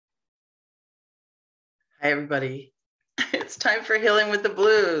Hi, everybody. It's time for Healing with the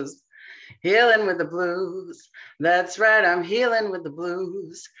Blues. Healing with the blues. That's right, I'm healing with the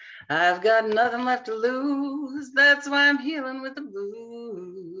blues. I've got nothing left to lose. That's why I'm healing with the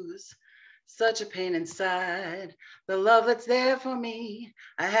blues. Such a pain inside. The love that's there for me,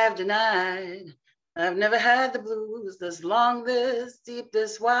 I have denied. I've never had the blues this long, this deep,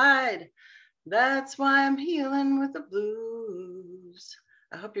 this wide. That's why I'm healing with the blues.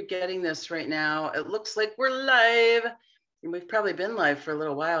 I hope you're getting this right now. It looks like we're live. And we've probably been live for a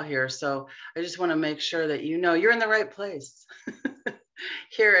little while here. So I just want to make sure that you know you're in the right place.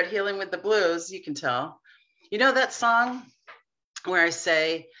 Here at Healing with the Blues, you can tell. You know that song where I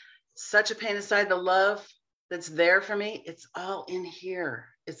say, such a pain inside, the love that's there for me, it's all in here.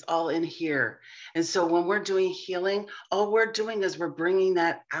 It's all in here. And so when we're doing healing, all we're doing is we're bringing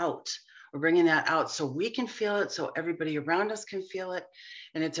that out. We're bringing that out so we can feel it, so everybody around us can feel it.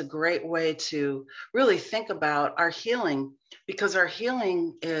 And it's a great way to really think about our healing, because our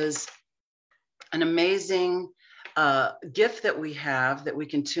healing is an amazing gift that we have that we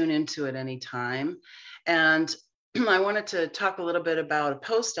can tune into at any time. And I wanted to talk a little bit about a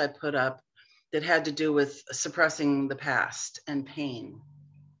post I put up that had to do with suppressing the past and pain.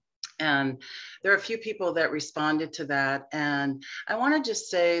 And there are a few people that responded to that. And I want to just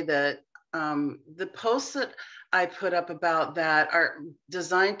say that the posts that I put up about that are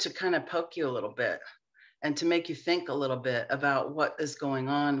designed to kind of poke you a little bit and to make you think a little bit about what is going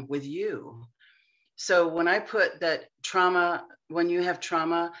on with you. So when I put that trauma, when you have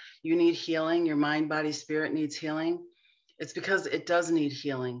trauma, you need healing, your mind, body, spirit needs healing. It's because it does need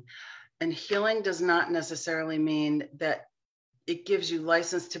healing. And healing does not necessarily mean that it gives you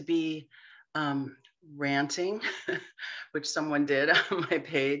license to be ranting, which someone did on my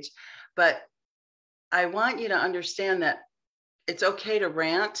page. But I want you to understand that it's okay to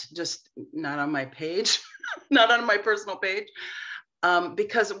rant, just not on my page, not on my personal page.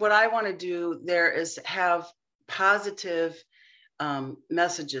 Because what I want to do there is have positive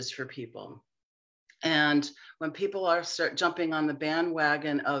messages for people. And when people start jumping on the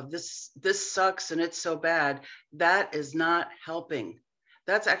bandwagon of this sucks and it's so bad, that is not helping.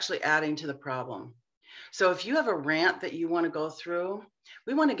 That's actually adding to the problem. So if you have a rant that you want to go through,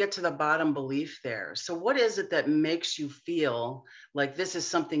 we want to get to the bottom belief there. So what is it that makes you feel like this is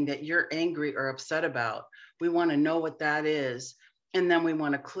something that you're angry or upset about? We want to know what that is. And then we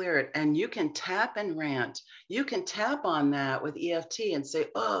want to clear it. And you can tap and rant. You can tap on that with EFT and say,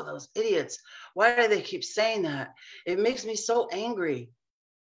 oh, those idiots, why do they keep saying that? It makes me so angry.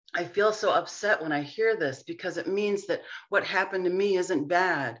 I feel so upset when I hear this because it means that what happened to me isn't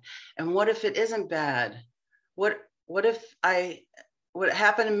bad. And what if it isn't bad? What if what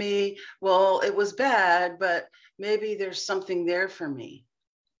happened to me, well, it was bad, but maybe there's something there for me.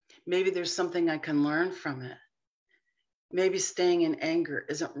 Maybe there's something I can learn from it. Maybe staying in anger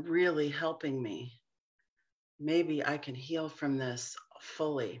isn't really helping me. Maybe I can heal from this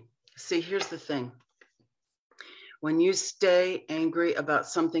fully. See, here's the thing. When you stay angry about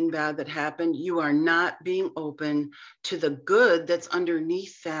something bad that happened, you are not being open to the good that's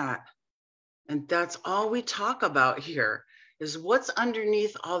underneath that. And that's all we talk about here is what's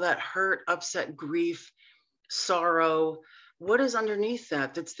underneath all that hurt, upset, grief, sorrow. What is underneath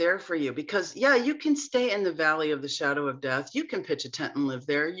that that's there for you? Because yeah, you can stay in the valley of the shadow of death. You can pitch a tent and live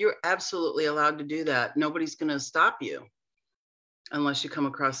there. You're absolutely allowed to do that. Nobody's going to stop you unless you come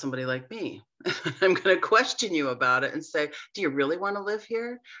across somebody like me. I'm going to question you about it and say, do you really want to live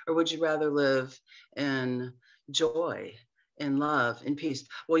here? Or would you rather live in joy, in love, in peace?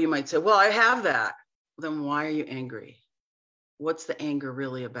 Well, you might say, well, I have that. Then why are you angry? What's the anger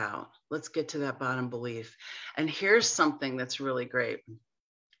really about? Let's get to that bottom belief. And here's something that's really great.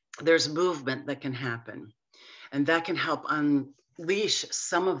 There's movement that can happen, and that can help unleash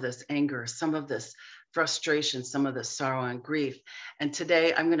some of this anger, some of this frustration, some of this sorrow and grief. And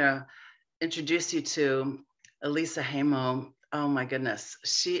today I'm going to introduce you to Elisa Hamo. Oh my goodness.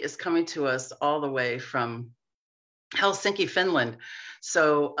 She is coming to us all the way from Helsinki, Finland.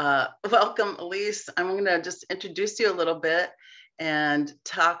 So welcome, Elise. I'm going to just introduce you a little bit and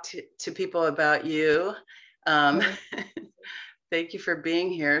talk to people about you. Thank you for being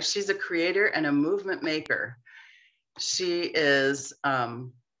here. She's a creator and a movement maker. She is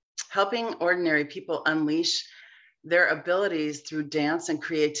helping ordinary people unleash their abilities through dance and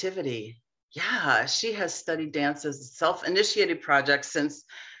creativity. Yeah, she has studied dance as a self-initiated project since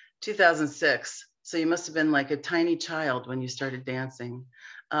 2006. So you must have been like a tiny child when you started dancing.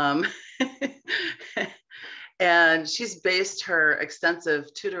 And she's based her extensive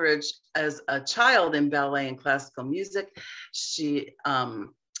tutorage as a child in ballet and classical music. She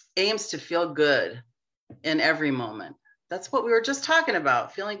aims to feel good in every moment. That's what we were just talking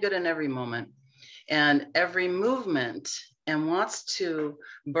about, feeling good in every moment and every movement, and wants to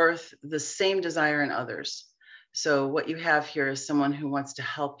birth the same desire in others. So what you have here is someone who wants to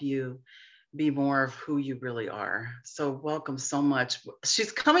help you be more of who you really are. So welcome so much.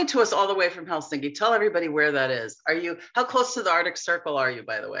 She's coming to us all the way from Helsinki. Tell everybody where that is. How close to the Arctic Circle are you,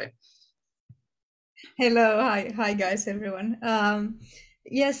 by the way? Hello, hi guys, everyone.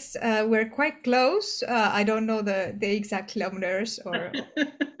 Yes, we're quite close. I don't know the exact kilometers or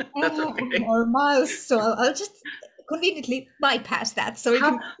That's okay. or miles, so I'll just conveniently bypass that, so we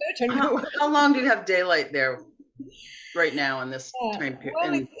How, can search and how, go. how long do you have daylight there right now in this time period?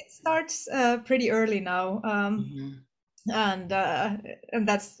 Well, it starts pretty early now, Mhm. and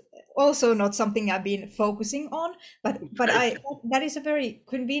that's also not something I've been focusing on. But Right. that is a very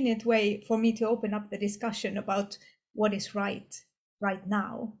convenient way for me to open up the discussion about what is right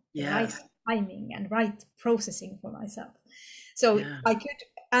now, the right Yes. timing and right processing for myself. So Yeah. I could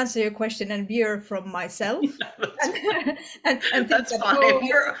answer your question and veer from myself That's, and think that's that, oh, fine. I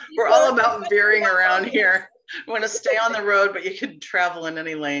We're should be we're all perfect. about veering around here. We want to stay on the road, but you can travel in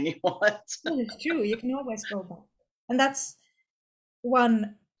any lane you want. It's true. You can always go back. And that's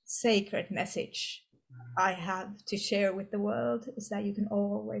one sacred message I have to share with the world, is that you can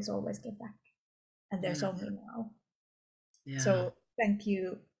always get back. And there's Yeah. only now. Yeah. So thank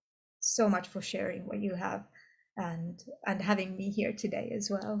you so much for sharing what you have, and having me here today as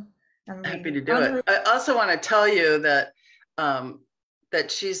well. I'm Happy really to do it. honored. I also want to tell you that that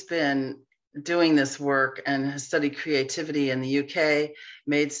she's been doing this work and has studied creativity in the UK,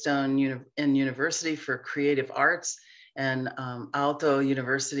 Maidstone University for Creative Arts, and Aalto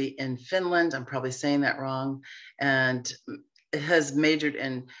University in Finland. I'm probably saying that wrong. And it has majored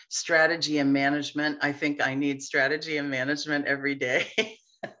in strategy and management. I think I need strategy and management every day.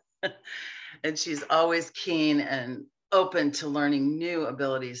 And she's always keen and open to learning new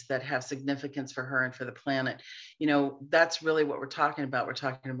abilities that have significance for her and for the planet. You know, that's really what we're talking about. We're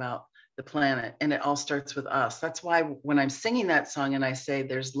talking about the planet, and it all starts with us. That's why when I'm singing that song and I say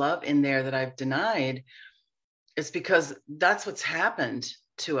there's love in there that I've denied, it's because that's what's happened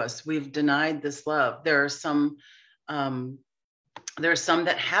to us. We've denied this love. Um, there are some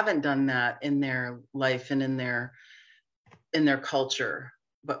that haven't done that in their life and in their culture,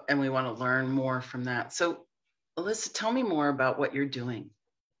 and we want to learn more from that. So Alyssa, tell me more about what you're doing.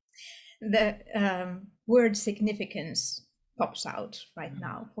 The word significance pops out right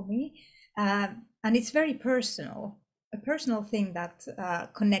now for me. And it's very personal, a personal thing that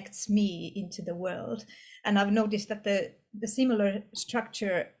connects me into the world. And I've noticed that the similar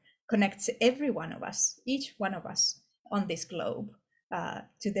structure connects every one of us, each one of us on this globe,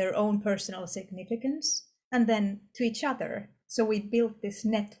 to their own personal significance, and then to each other. So we built this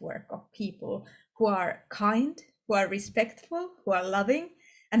network of people who are kind, who are respectful, who are loving,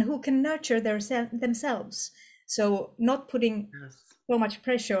 and who can nurture themselves. So not putting Yes. so much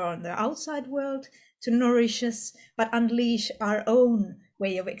pressure on the outside world to nourish us, but unleash our own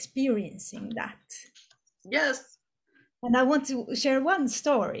way of experiencing that. Yes. And I want to share one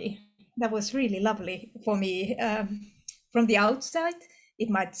story that was really lovely for me. From the outside, it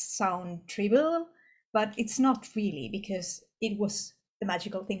might sound trivial, but it's not really, because it was the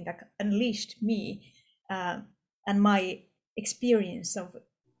magical thing that unleashed me, and my experience of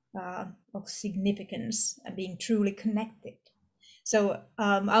significance and being truly connected. So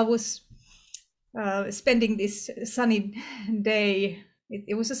I was spending this sunny day.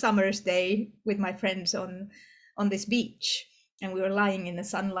 It was a summer's day with my friends on this beach, and we were lying in the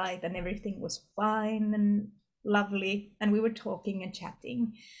sunlight, and everything was fine and lovely, and we were talking and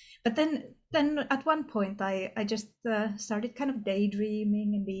chatting. But then at one point, I just started kind of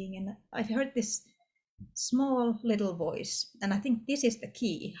daydreaming and being, and I heard this small little voice, and I think this is the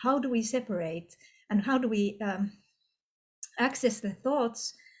key. How do we separate, and how do we access the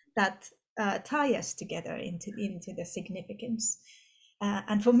thoughts that tie us together into the significance?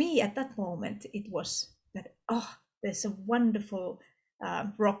 And for me at that moment, it was that, oh, there's a wonderful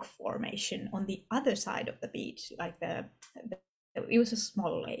rock formation on the other side of the beach, like it was a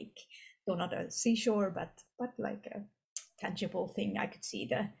small lake, so not a seashore, but like a tangible thing. I could see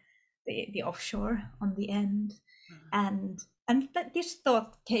the offshore on the end, and that this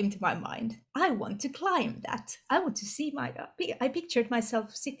thought came to my mind. I want to climb that. I want to see I pictured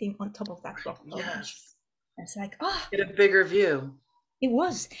myself sitting on top of that rock formation. Yes. It's like, oh, Get a bigger view. it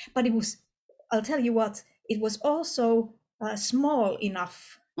was, but it was, I'll tell you what, it was also small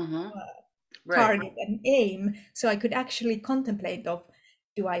enough Mm-hmm. Right. target and aim, so I could actually contemplate of,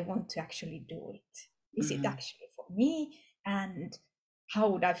 do I want to actually do it? Is it Mm-hmm. actually for me? And how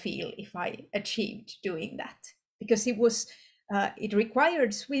would I feel if I achieved doing that? Because it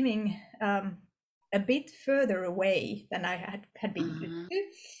required swimming a bit further away than I had been used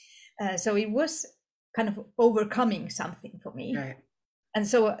Mm-hmm. to. So it was kind of overcoming something for me. Right. And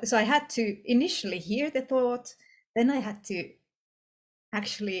so I had to initially hear the thought, then I had to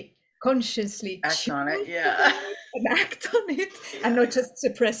actually consciously Act choose on it. to Yeah. do it and act on it, and Yeah. not just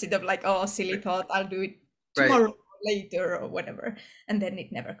suppress it of like, oh, silly thought, I'll do it Right. tomorrow or later or whatever, and then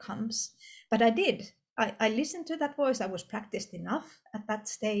it never comes. But I did. I listened to that voice. I was practiced enough at that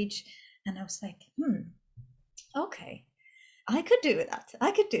stage, and I was like, okay, I could do that.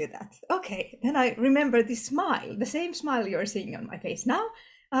 I could do that. Okay. Then I remember the smile, the same smile you're seeing on my face now,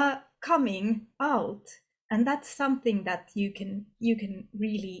 coming out, and that's something that you can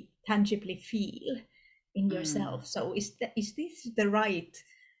really tangibly feel in yourself. So is this the right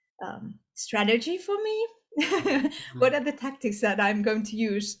strategy for me? What are the tactics that I'm going to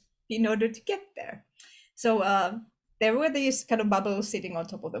use in order to get there? So there were these kind of bubbles sitting on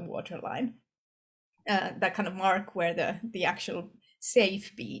top of the waterline, that kind of mark where the actual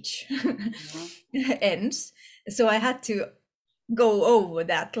safe beach ends. So I had to go over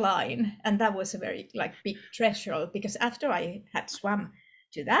that line, and that was a very like big threshold, because after I had swum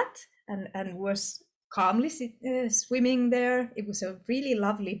to that and was calmly swimming there, it was a really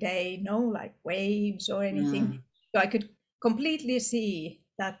lovely day, no like waves or anything. So I could completely see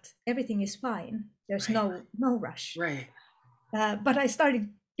that everything is fine. There's Right. no rush. Right. But I started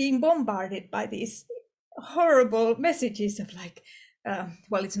being bombarded by these horrible messages of like,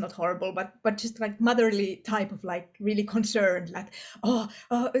 well, it's not horrible, but just like motherly type of like really concerned, like, oh,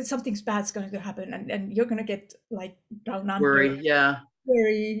 something's bad's going to happen, and you're going to get like down under. Worry. Yeah.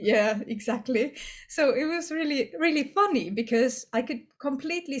 Worry, yeah, exactly. So it was really really funny, because I could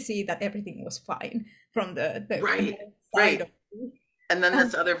completely see that everything was fine from the Right. side Right. of me. And then And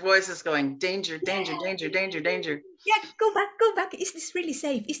this other voice is going, danger, danger, danger, danger, danger. yeah, go back, go back. Is this really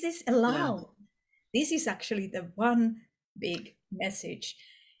safe? Is this Yeah. allowed? This is actually the one big message.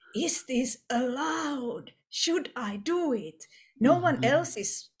 Is this allowed? Should I do it? No one Mm-hmm. else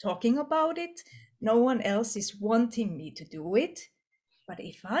is talking about it. No one else is wanting me to do it. But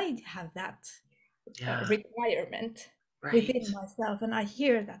if I have that Yeah. requirement Right. within myself and I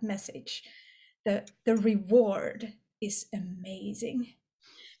hear that message, the reward is amazing.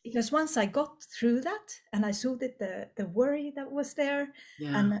 Because once I got through that and I soothed the worry that was there,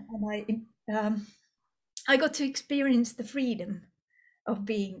 Yeah. and I got to experience the freedom of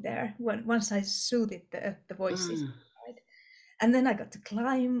being there once I soothed the voices inside. And then I got to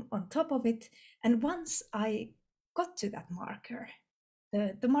climb on top of it. And once I got to that marker,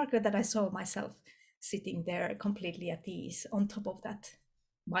 the marker that I saw myself sitting there completely at ease on top of that,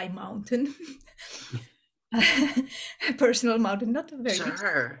 my mountain, personal mountain, not a very big,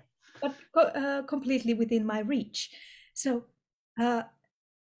 Sure. but completely within my reach. So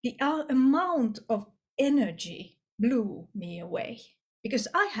the amount of energy blew me away, because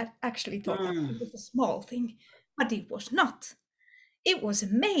I had actually thought that it was a small thing, but it was not. It was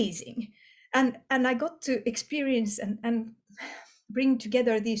amazing. And I got to experience and bring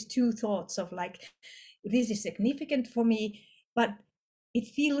together these two thoughts of like, this is significant for me, but it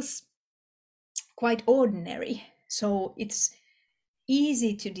feels quite ordinary. So it's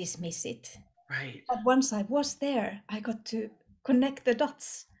easy to dismiss it. Right. But once I was there, I got to connect the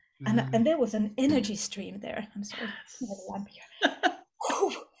dots. Mm. And there was an energy stream there. I'm sorry, I have a lamp here.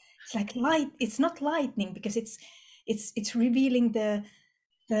 It's like light. It's not lightning, because it's revealing the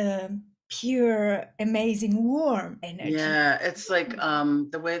pure, amazing, warm energy. Yeah, it's like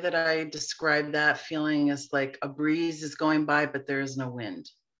the way that I describe that feeling is like a breeze is going by, but there is no wind.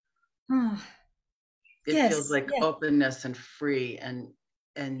 Ah, It feels yes, like yes, openness and free and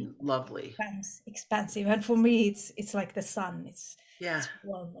lovely. expansive. And for me, it's like the sun. Yeah. It's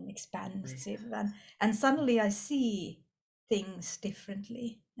warm and Right. expansive, and suddenly I see things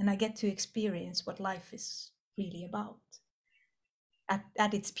differently, and I get to experience what life is really about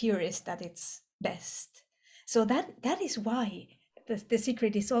at its purest, at its best. So that is why the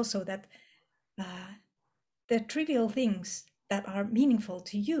secret is also that the trivial things that are meaningful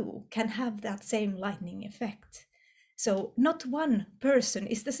to you can have that same lightning effect. So not one person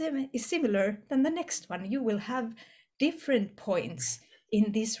is the same, is similar than the next one. You will have different points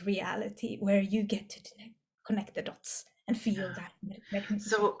in this reality where you get to connect the dots and feel that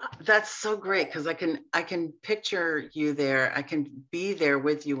So that's so great, because I can picture you there. I can be there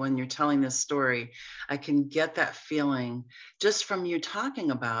with you when you're telling this story. I can get that feeling just from you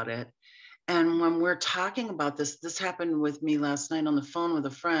talking about it. And when we're talking about this happened with me last night on the phone with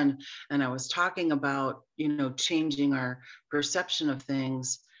a friend, and I was talking about, changing our perception of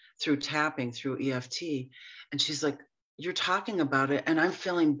things through tapping, through EFT. And she's like, you're talking about it and I'm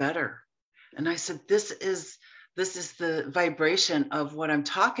feeling better. And I said, this is the vibration of what I'm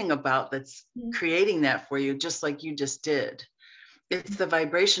talking about that's creating that for you, just like you just did. It's the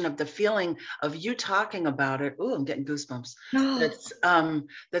vibration of the feeling of you talking about it. Oh, I'm getting goosebumps.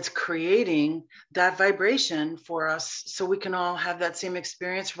 That's creating that vibration for us, so we can all have that same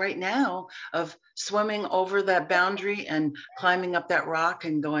experience right now of swimming over that boundary and climbing up that rock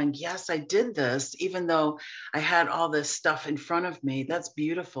and going, yes, I did this, even though I had all this stuff in front of me. That's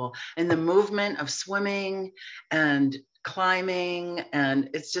beautiful. And the movement of swimming and climbing, and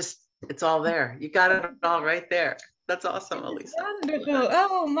it's all there. You got it all right there. That's awesome, Elisa. Wonderful.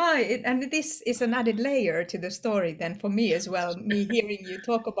 Oh my. And this is an added layer to the story then for me as well. Me hearing you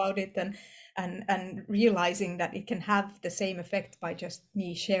talk about it and realizing that it can have the same effect by just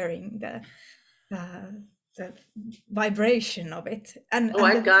me sharing the vibration of it. And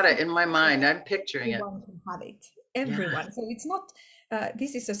I've got it in my mind. I'm picturing it. Everyone can have it. Everyone. Yeah. So it's not,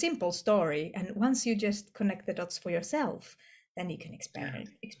 this is a simple story. And once you just connect the dots for yourself, then you can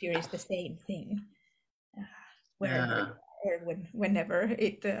experience the same thing. Wherever or whenever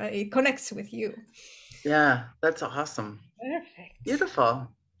it connects with you. Yeah, that's awesome. Perfect. Beautiful.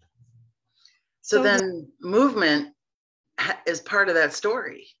 So then movement is part of that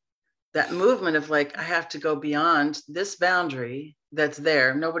story. That movement of like, I have to go beyond this boundary that's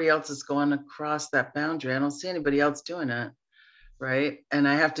there. Nobody else is going across that boundary. I don't see anybody else doing it. Right. And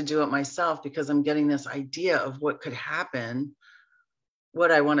I have to do it myself because I'm getting this idea of what could happen,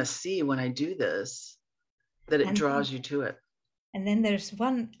 what I want to see when I do this, that it draws you to it. And then there's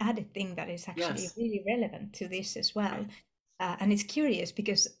one added thing that is actually really relevant to this as well. And it's curious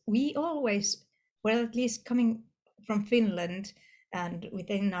because we always, well, at least coming from Finland and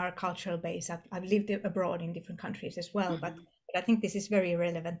within our cultural base, I've lived abroad in different countries as well, but I think this is very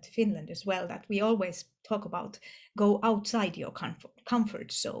relevant to Finland as well, that we always talk about go outside your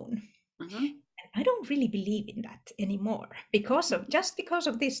comfort zone. And I don't really believe in that anymore because of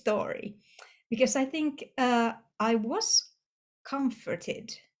this story. Because I think I was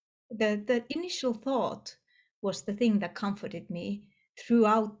comforted. The initial thought was the thing that comforted me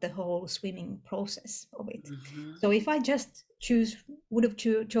throughout the whole swimming process of it. So if I just would have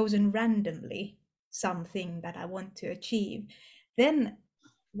chosen randomly something that I want to achieve, then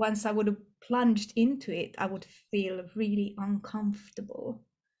once I would have plunged into it, I would feel really uncomfortable.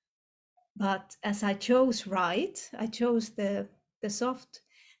 But as I chose right, I chose the soft.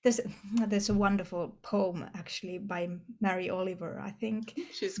 There's a wonderful poem actually by Mary Oliver, I think.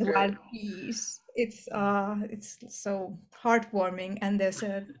 She's The great. Wild Peas. It's so heartwarming, and there's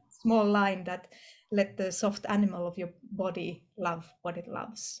a small line that let the soft animal of your body love what it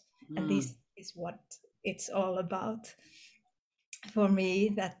loves. And this is what it's all about for me,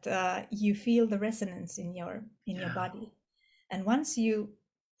 that you feel the resonance in your body. And once you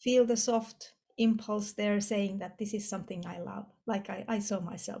feel the soft impulse there saying that this is something I love, like I saw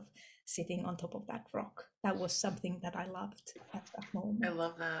myself sitting on top of that rock. That was something that I loved at that moment. I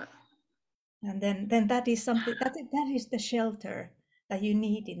love that. And then that is something that is the shelter that you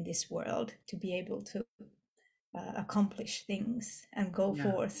need in this world to be able to accomplish things and go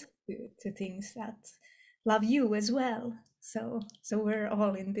forth to things that love you as well. So we're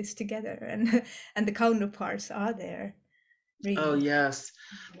all in this together, and the counterparts are there. Really. Oh yes,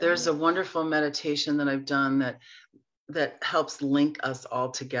 there's a wonderful meditation that I've done that helps link us all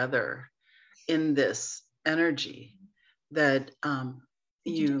together in this energy, that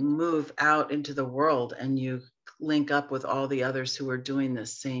you move out into the world and you link up with all the others who are doing the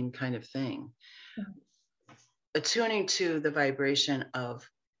same kind of thing. Attuning to the vibration of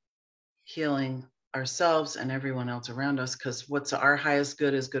healing ourselves and everyone else around us, because what's our highest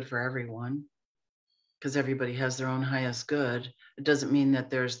good is good for everyone, because everybody has their own highest good. It doesn't mean that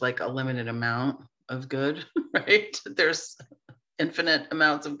there's like a limited amount of good, right? There's infinite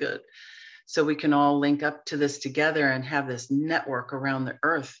amounts of good. So we can all link up to this together and have this network around the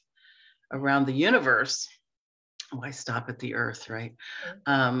earth, around the universe. Why stop at the earth, right?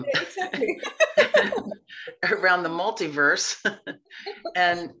 Exactly. Around the multiverse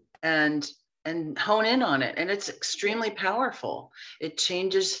and hone in on it. And it's extremely powerful. It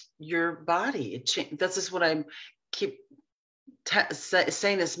changes your body. This is what I keep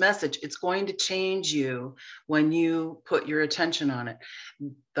saying, this message. It's going to change you when you put your attention on it.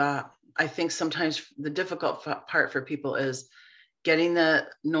 I think sometimes the difficult part for people is getting the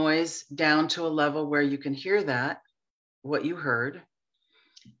noise down to a level where you can hear that, what you heard,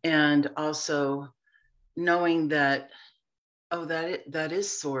 And also knowing that, oh, that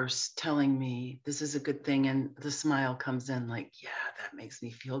is source telling me this is a good thing. And the smile comes in like, yeah, that makes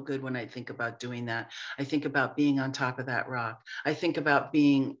me feel good when I think about doing that. I think about being on top of that rock. I think about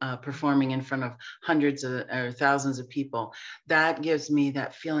being performing in front of hundreds or thousands of people. That gives me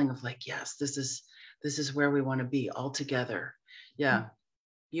that feeling of like, yes, this is where we want to be all together. Yeah,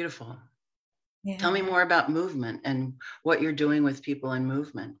 beautiful. Yeah. Tell me more about movement and what you're doing with people in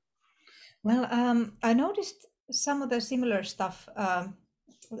movement. Well, I noticed some of the similar stuff,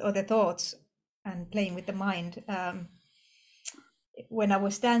 or the thoughts and playing with the mind, when I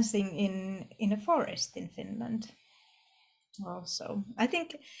was dancing in a forest in Finland. Also, I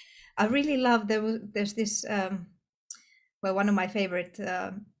think I really love there's this well, one of my favorite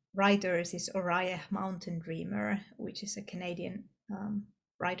writers is Oriah Mountain Dreamer, which is a Canadian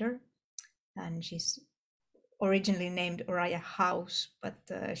writer, and she's originally named Oriah House, but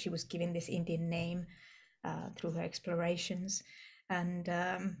she was given this Indian name through her explorations, and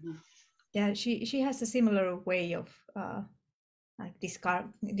yeah, she has a similar way of like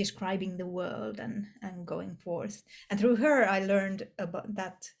describing the world and going forth. And through her, I learned about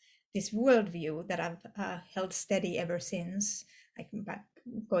that this worldview that I've held steady ever since, like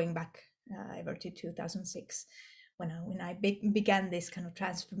going back ever to 2006, when I began this kind of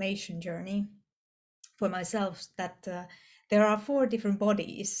transformation journey for myself. That there are 4 different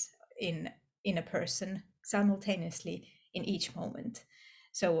bodies in a person simultaneously in each moment.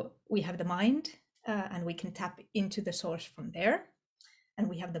 So we have the mind, and we can tap into the source from there. And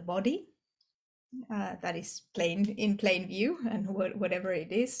we have the body that is in plain view, and whatever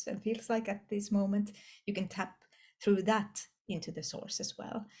it is and feels like at this moment, you can tap through that into the source as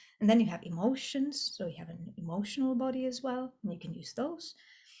well. And then you have emotions, so you have an emotional body as well, and you can use those.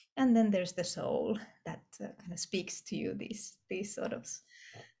 And then there's the soul that kind of speaks to you, these sort of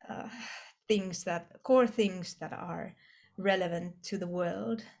things, that core things that are relevant to the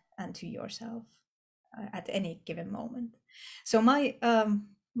world and to yourself at any given moment. So my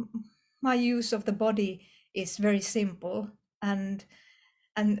use of the body is very simple, and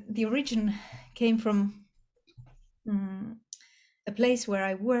the origin came from a place where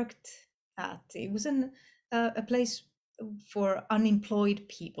I worked at. It was a place for unemployed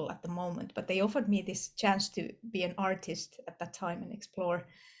people at the moment, but they offered me this chance to be an artist at that time and explore,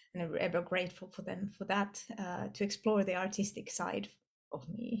 and I'm ever grateful for them for that, to explore the artistic side of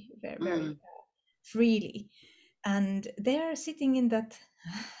me very freely. And they're sitting in that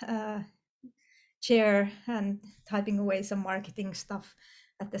chair and typing away some marketing stuff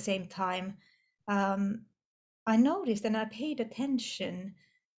at the same time. I noticed and I paid attention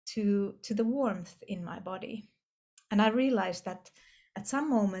to the warmth in my body, and I realized that at some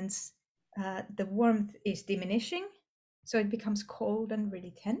moments the warmth is diminishing, so it becomes cold and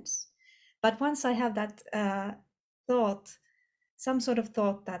really tense. But once I have that thought, some sort of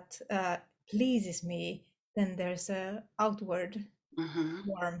thought that pleases me, then there's a outward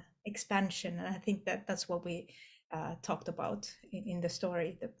warm expansion. And I think that that's what we talked about in the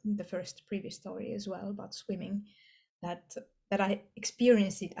story, the first previous story as well, about swimming, that I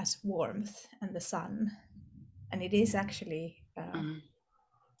experience it as warmth and the sun, and it is actually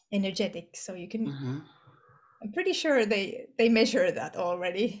energetic. So you can I'm pretty sure they measure that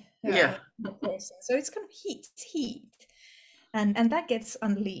already Yeah. in the person. So it's kind of heat, and that gets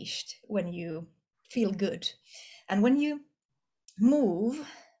unleashed when you feel good. And when you move,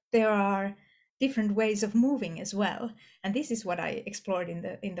 there are different ways of moving as well, and this is what I explored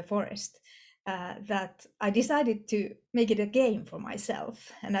in the forest. That I decided to make it a game for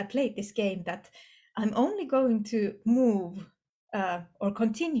myself, and I played this game that I'm only going to move or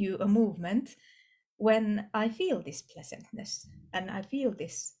continue a movement when I feel this pleasantness and I feel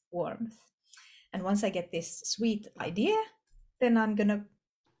this warmth. And once I get this sweet idea, then I'm gonna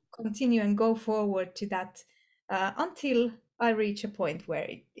continue and go forward to that until I reach a point where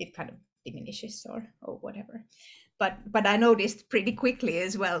it kind of diminishes or whatever. But I noticed pretty quickly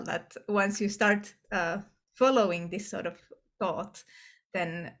as well that once you start following this sort of thought,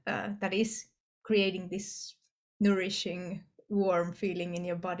 then that is creating this nourishing, warm feeling in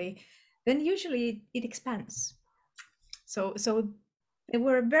your body, then usually it expands. So there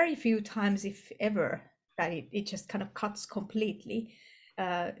were very few times, if ever, that it just kind of cuts completely.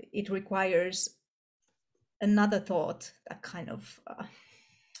 It requires another thought that kind of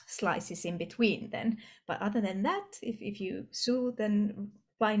slices in between then. But other than that, if you soothe and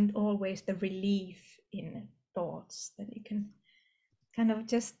find always the relief in thoughts, then you can kind of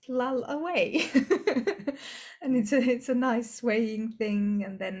just lull away. And it's a nice swaying thing,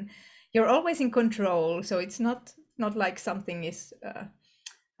 and then you're always in control, so it's not like something is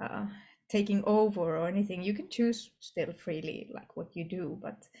taking over or anything. You can choose still freely like what you do,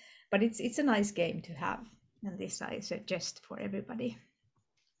 but it's a nice game to have, and this I suggest for everybody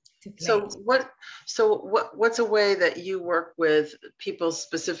to play. What's a way that you work with people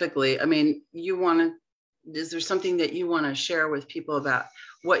specifically? I mean, is there something that you want to share with people about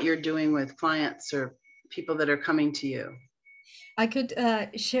what you're doing with clients or people that are coming to you? I could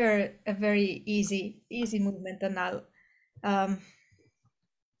share a very easy movement, and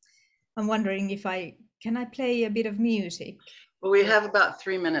I'm wondering if I play a bit of music. Well, we have about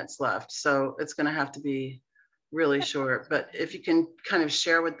 3 minutes left, so it's going to have to be really short. But if you can kind of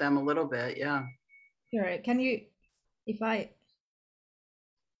share with them a little bit, yeah. Sure. Can you, if I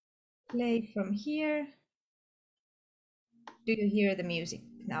play from here, do you hear the music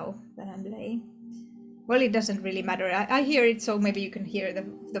now that I'm playing? Well, it doesn't really matter. I hear it, so maybe you can hear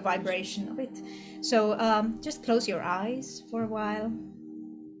the vibration of it. So just close your eyes for a while,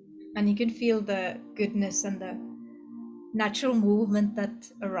 and you can feel the goodness and the natural movement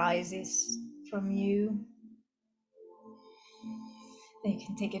that arises from you. Then you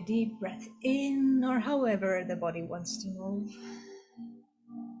can take a deep breath in, or however the body wants to move,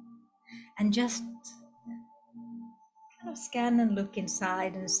 and just kind of scan and look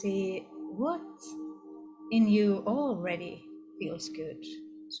inside and see what in you already feels good.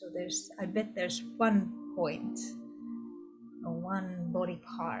 So I bet there's one point or one body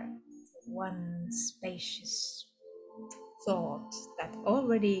part, one spacious thought that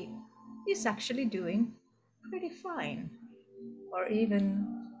already is actually doing pretty fine, or even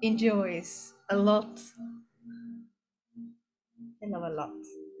enjoys a lot. I love a lot.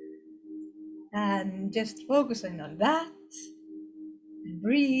 And just focusing on that, and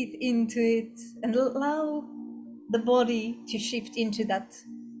breathe into it, and allow the body to shift into that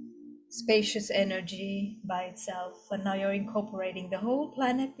spacious energy by itself. And now you're incorporating the whole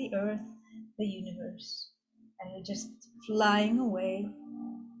planet, the earth, the universe, and you're just flying away.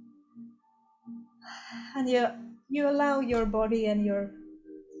 And you allow your body and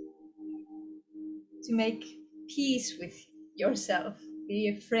to make peace with yourself, be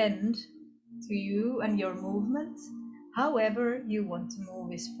a friend to you and your movement. However you want to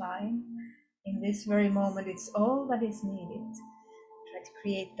move is fine. In this very moment, it's all that is needed. Try to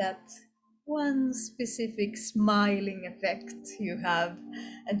create that one specific smiling effect you have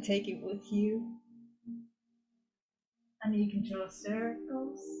and take it with you. And you can draw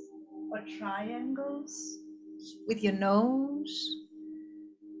circles or triangles with your nose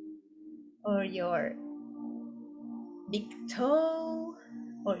or your big toe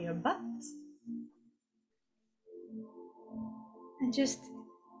or your butt. And just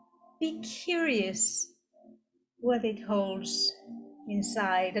be curious what it holds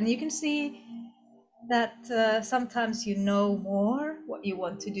inside. And you can see that sometimes you know more what you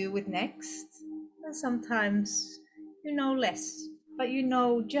want to do with next, and sometimes you know less, but you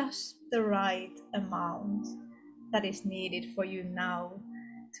know just the right amount that is needed for you now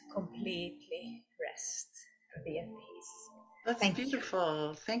to completely rest and be at peace. That's Thank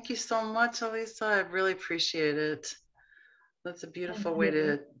beautiful. Thank you so much, Elisa. I really appreciate it. That's a beautiful way you.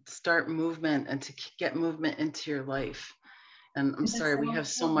 to start movement and to get movement into your life. And I'm sorry, we have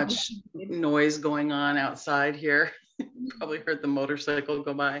so much noise going on outside here. Probably heard the motorcycle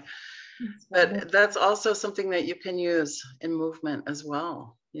go by. But that's also something that you can use in movement as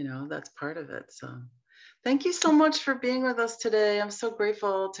well. You know, that's part of it. So thank you so much for being with us today. I'm so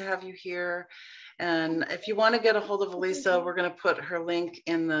grateful to have you here. And if you want to get a hold of Elisa, we're going to put her link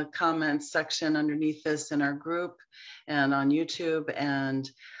in the comments section underneath this in our group and on YouTube. And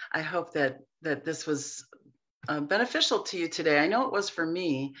I hope that this was beneficial to you today. I know it was for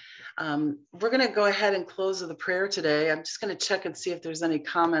me. We're going to go ahead and close with a prayer today. I'm just going to check and see if there's any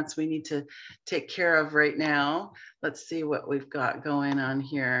comments we need to take care of right now. Let's see what we've got going on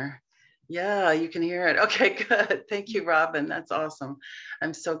here. Yeah, you can hear it. Okay, good. Thank you, Robin. That's awesome.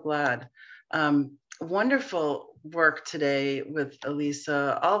 I'm so glad. Wonderful work today with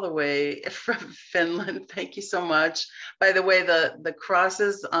Elisa, all the way from Finland. Thank you so much. By the way, the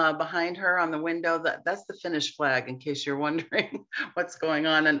crosses behind her on the window, that's the Finnish flag, in case you're wondering what's going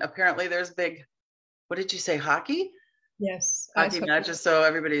on. And apparently there's big, what did you say, hockey? Yes. Hockey matches, so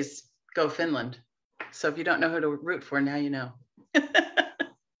everybody's go Finland. So if you don't know who to root for, now you know.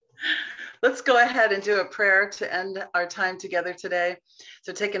 Let's go ahead and do a prayer to end our time together today.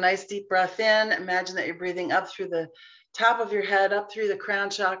 So take a nice deep breath in. Imagine that you're breathing up through the top of your head, up through the crown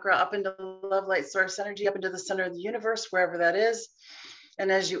chakra, up into love, light, source energy, up into the center of the universe, wherever that is.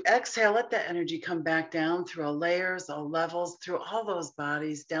 And as you exhale, let that energy come back down through all layers, all levels, through all those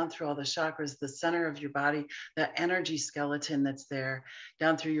bodies, down through all the chakras, the center of your body, that energy skeleton that's there,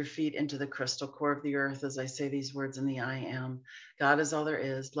 down through your feet into the crystal core of the earth. As I say these words in the I am, God is all there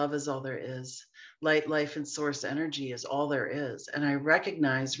is. Love is all there is. Light, life, and source energy is all there is. And I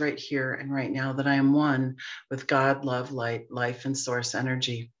recognize right here and right now that I am one with God, love, light, life, and source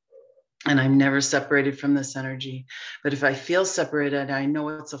energy. And I'm never separated from this energy. But if I feel separated, I know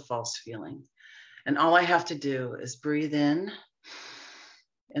it's a false feeling. And all I have to do is breathe in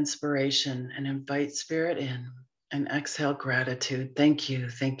inspiration and invite spirit in, and exhale gratitude. Thank you,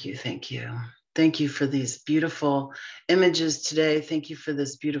 thank you, thank you. Thank you for these beautiful images today. Thank you for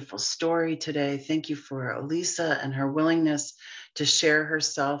this beautiful story today. Thank you for Elisa and her willingness to share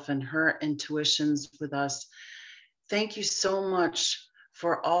herself and her intuitions with us. Thank you so much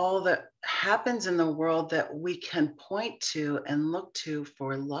for all that happens in the world that we can point to and look to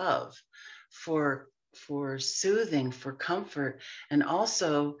for love, for soothing, for comfort, and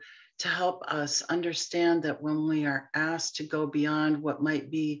also to help us understand that when we are asked to go beyond what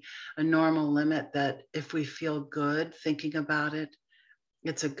might be a normal limit, that if we feel good thinking about it,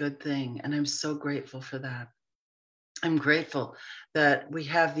 it's a good thing. And I'm so grateful for that. I'm grateful that we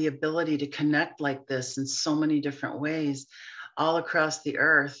have the ability to connect like this in so many different ways all across the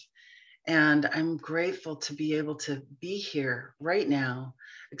earth. And I'm grateful to be able to be here right now,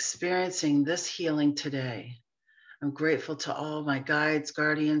 experiencing this healing today. I'm grateful to all my guides,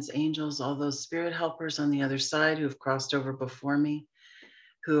 guardians, angels, all those spirit helpers on the other side who have crossed over before me,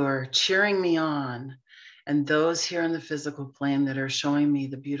 who are cheering me on, and those here on the physical plane that are showing me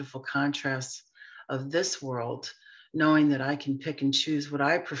the beautiful contrasts of this world, knowing that I can pick and choose what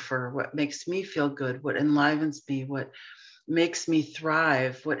I prefer, what makes me feel good, what enlivens me, what makes me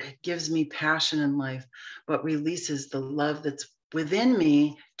thrive, what gives me passion in life, what releases the love that's within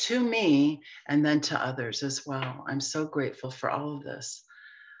me to me and then to others as well. I'm so grateful for all of this.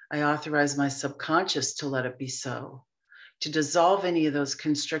 I authorize my subconscious to let it be so, to dissolve any of those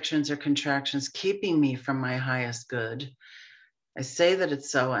constrictions or contractions keeping me from my highest good. I say that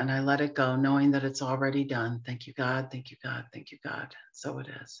it's so, and I let it go, knowing that it's already done. Thank you, God. Thank you, God. Thank you, God. So it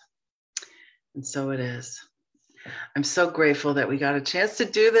is. And so it is. I'm so grateful that we got a chance to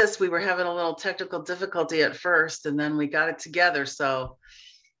do this. We were having a little technical difficulty at first, and then we got it together. So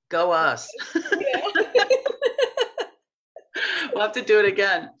go us. Yeah. We'll have to do it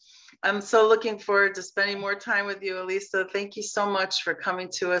again. I'm so looking forward to spending more time with you, Elisa. Thank you so much for coming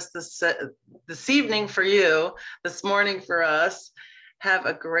to us this evening for you, this morning for us. Have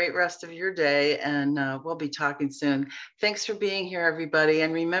a great rest of your day, and we'll be talking soon. Thanks for being here, everybody.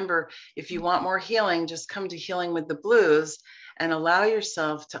 And remember, if you want more healing, just come to Healing with the Blues and allow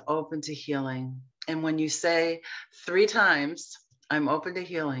yourself to open to healing. And when you say 3 times, I'm open to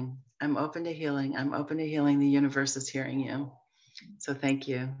healing, I'm open to healing, I'm open to healing, the universe is hearing you. So thank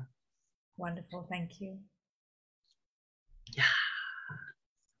you. Wonderful. Thank you. Yeah.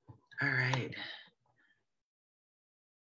 All right.